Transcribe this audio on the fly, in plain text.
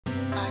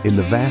In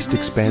the vast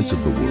expanse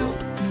of the world,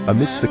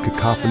 amidst the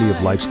cacophony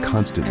of life's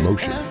constant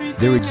motion,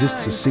 there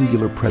exists a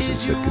singular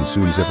presence that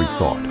consumes every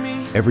thought,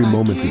 every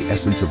moment, the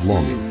essence of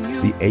longing,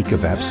 the ache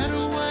of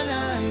absence.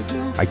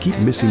 I keep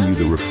missing you,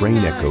 the refrain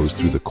echoes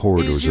through the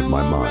corridors of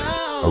my mind,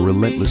 a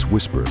relentless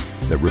whisper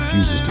that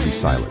refuses to be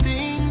silenced.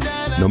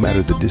 No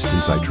matter the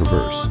distance I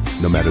traverse,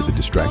 no matter the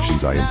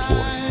distractions I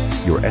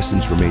employ, your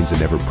essence remains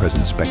an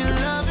ever-present specter,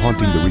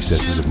 haunting the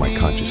recesses of my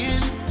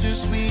consciousness.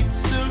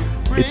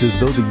 It's as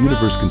though the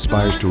universe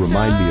conspires to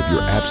remind me of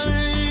your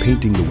absence,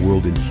 painting the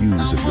world in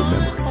hues of your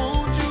memory.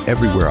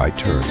 Everywhere I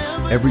turn,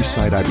 every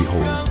sight I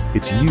behold,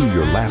 it's you,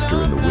 your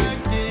laughter in the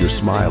wind, your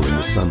smile in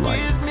the sunlight,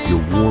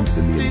 your warmth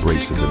in the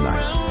embrace of the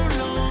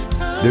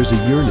night. There's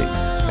a yearning,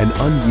 an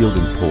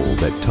unyielding pull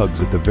that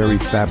tugs at the very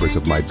fabric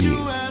of my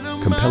being,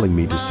 compelling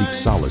me to seek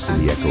solace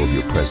in the echo of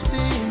your presence.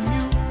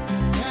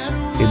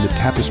 In the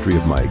tapestry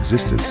of my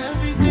existence,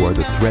 you are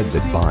the thread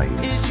that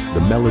binds,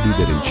 the melody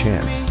that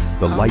enchants,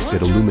 the light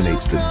that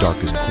illuminates the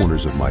darkest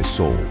corners of my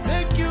soul.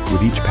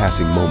 With each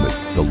passing moment,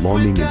 the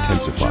longing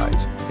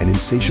intensifies, an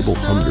insatiable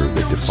hunger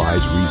that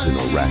defies reason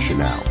or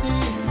rationale.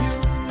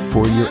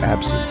 For in your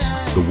absence,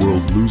 the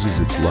world loses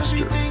its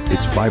luster,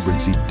 its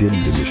vibrancy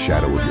dimmed in the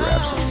shadow of your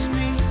absence.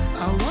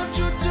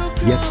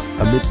 Yet,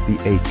 amidst the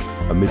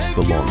ache, amidst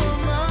the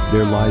longing,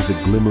 there lies a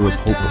glimmer of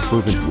hope, a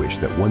fervent wish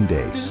that one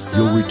day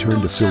you'll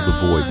return to fill the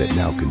void that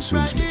now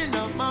consumes me.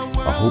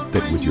 A hope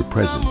that with your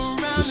presence,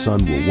 the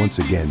sun will once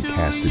again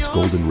cast its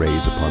golden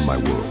rays upon my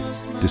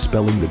world,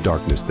 dispelling the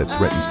darkness that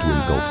threatens to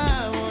engulf me.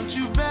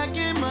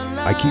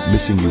 I keep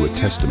missing you, a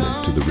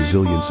testament to the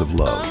resilience of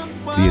love,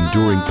 the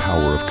enduring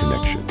power of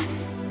connection.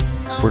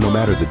 For no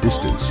matter the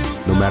distance,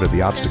 no matter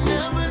the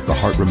obstacles, the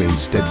heart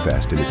remains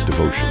steadfast in its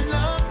devotion,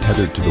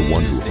 tethered to the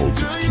one who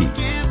holds its key.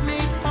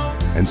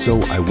 And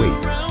so I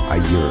wait, I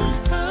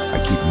yearn,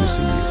 I keep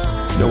missing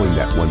you, knowing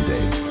that one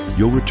day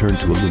you'll return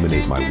to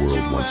illuminate my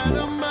world once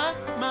more.